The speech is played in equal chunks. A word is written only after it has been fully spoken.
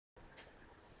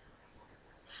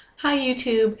Hi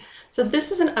YouTube! So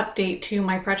this is an update to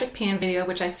my Project Pan video,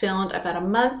 which I filmed about a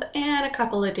month and a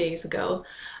couple of days ago.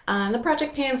 The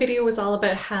Project Pan video was all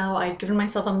about how I'd given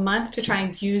myself a month to try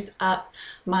and use up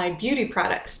my beauty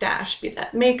product stash, be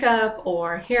that makeup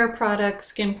or hair products,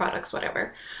 skin products,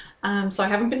 whatever. So I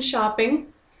haven't been shopping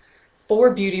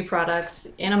for beauty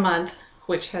products in a month,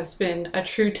 which has been a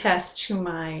true test to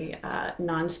my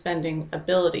non-spending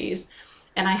abilities.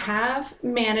 And I have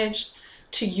managed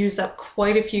to use up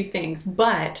quite a few things,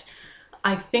 but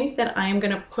I think that I am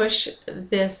going to push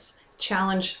this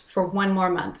challenge for one more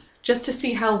month just to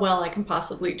see how well I can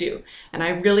possibly do. And I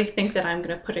really think that I'm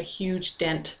going to put a huge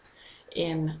dent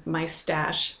in my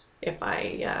stash if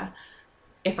I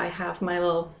have my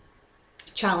little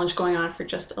challenge going on for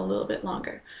just a little bit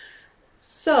longer.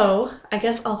 So I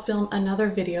guess I'll film another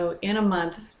video in a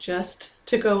month just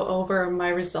to go over my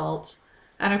results.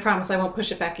 And I promise I won't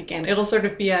push it back again. It'll sort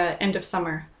of be a end of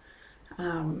summer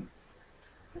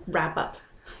wrap up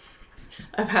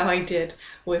of how I did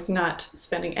with not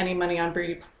spending any money on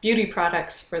beauty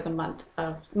products for the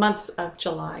months of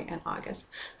July and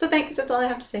August. So thanks, that's all I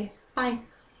have to say. Bye.